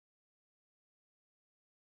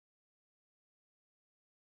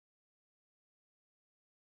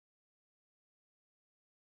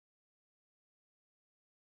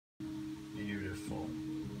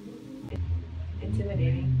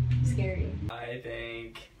intimidating, scary. I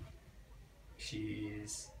think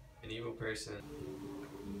she's an evil person.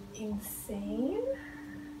 Insane,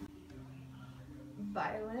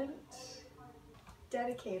 violent,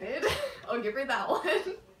 dedicated. I'll give her that one.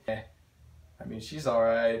 I mean, she's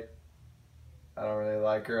alright. I don't really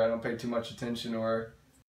like her. I don't pay too much attention to her.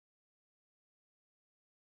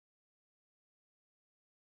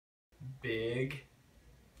 Big,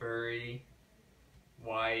 furry,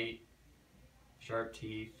 white, sharp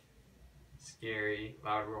teeth, scary,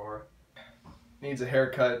 loud roar. Needs a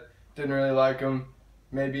haircut. Didn't really like him.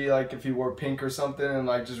 Maybe like if he wore pink or something and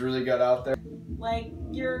like just really got out there. Like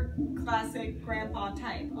your classic grandpa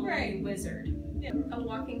type, only Right. wizard. Yeah. A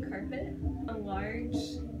walking carpet, a large,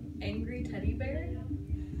 angry teddy bear,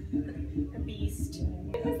 A beast.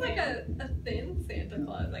 it's like a thin Santa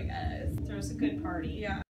Claus, I guess. Throws a good party.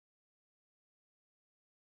 Yeah.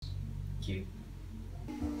 Cute.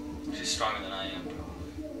 She's stronger than I am,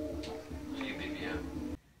 probably. She can beat me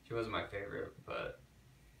up. She wasn't my favorite, but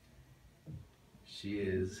she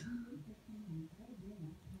is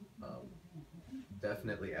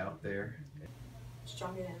definitely out there.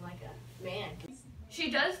 Stronger than like a man.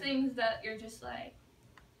 She does things that you're just like,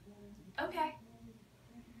 okay.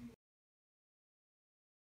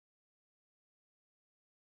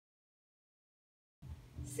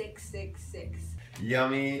 Six, 6, 6.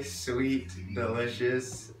 Yummy, sweet,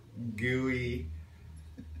 delicious, gooey.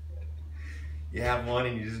 You have one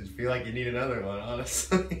and you just feel like you need another one,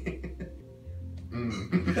 honestly.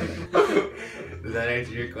 Does that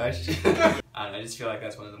answer your question? I don't know, I just feel like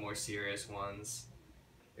that's one of the more serious ones.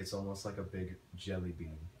 It's almost like a big jelly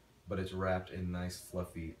bean, but it's wrapped in nice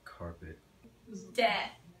fluffy carpet.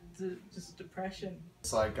 Death. Just depression.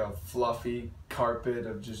 It's like a fluffy carpet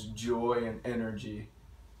of just joy and energy.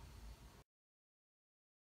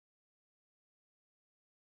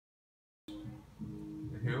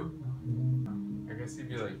 Who? I guess he'd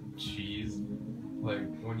be like cheese. Like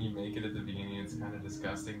when you make it at the beginning, it's kind of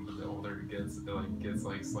disgusting, but the older it gets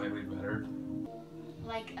like slightly better.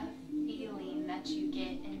 Like a feeling that you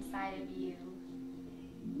get inside of you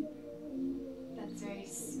that's very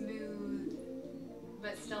smooth,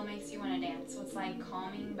 but still makes you want to dance. So it's like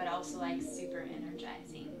calming, but also like super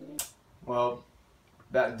energizing. Well,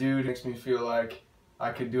 that dude makes me feel like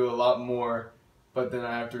I could do a lot more. But then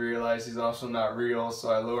I have to realize he's also not real,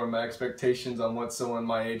 so I lower my expectations on what someone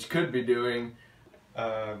my age could be doing.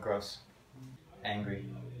 Gross. Angry.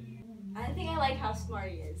 I think I like how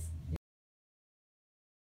smart he is.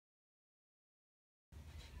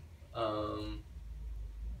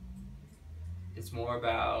 It's more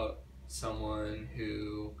about someone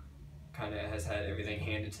who kind of has had everything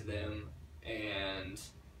handed to them and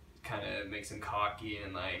kind of makes them cocky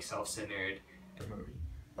and like self-centered.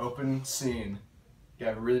 Open scene. You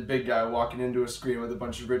have a really big guy walking into a screen with a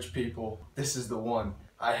bunch of rich people. This is the one.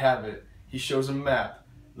 I have it. He shows a map.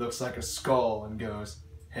 Looks like a skull and goes,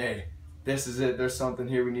 hey, this is it. There's something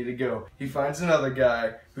here. We need to go. He finds another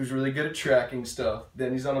guy who's really good at tracking stuff.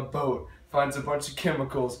 Then he's on a boat. Finds a bunch of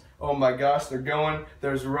chemicals. Oh my gosh, they're going.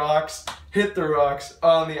 There's rocks. Hit the rocks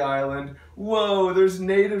on the island. Whoa, there's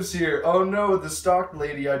natives here. Oh no, the stalked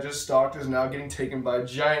lady I just stalked is now getting taken by a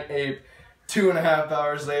giant ape. 2.5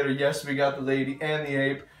 hours later, yes, we got the lady and the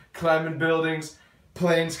ape climbing buildings,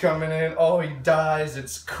 planes coming in. Oh, he dies.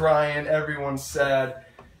 It's crying. Everyone's sad.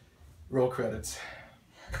 Roll credits.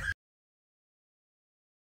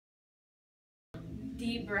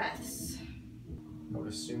 Deep breaths. I would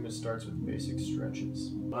assume it starts with basic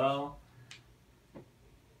stretches. Well,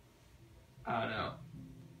 I don't know.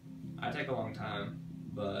 I take a long time,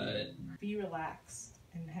 but Be relaxed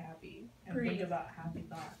and happy, and Breathe. think about happy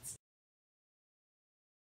thoughts.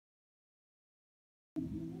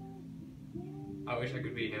 I wish I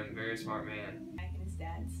could be him. Very smart man. And his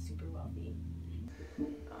dad's super wealthy.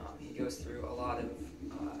 He goes through a lot of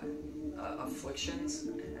afflictions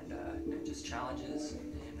and just challenges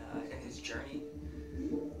in his journey.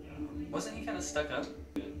 Wasn't he kind of stuck up?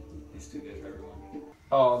 He's too good for everyone.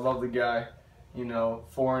 Oh, I love the guy. You know,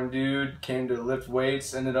 foreign dude, came to lift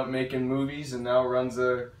weights, ended up making movies, and now runs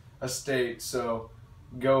a state. So,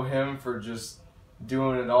 go him for just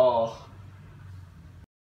doing it all.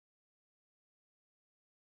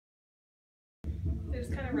 They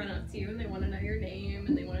just kind of run up to you and they want to know your name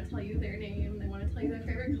and they want to tell you their name. They want to tell you their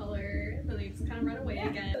favorite color. And then they just kind of run away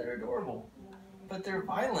again. They're adorable, but they're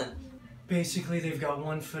violent. Basically, they've got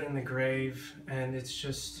one foot in the grave, and it's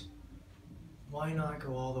just, why not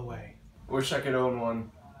go all the way? Wish I could own one.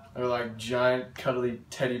 They're like giant, cuddly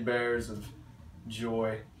teddy bears of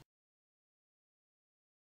joy.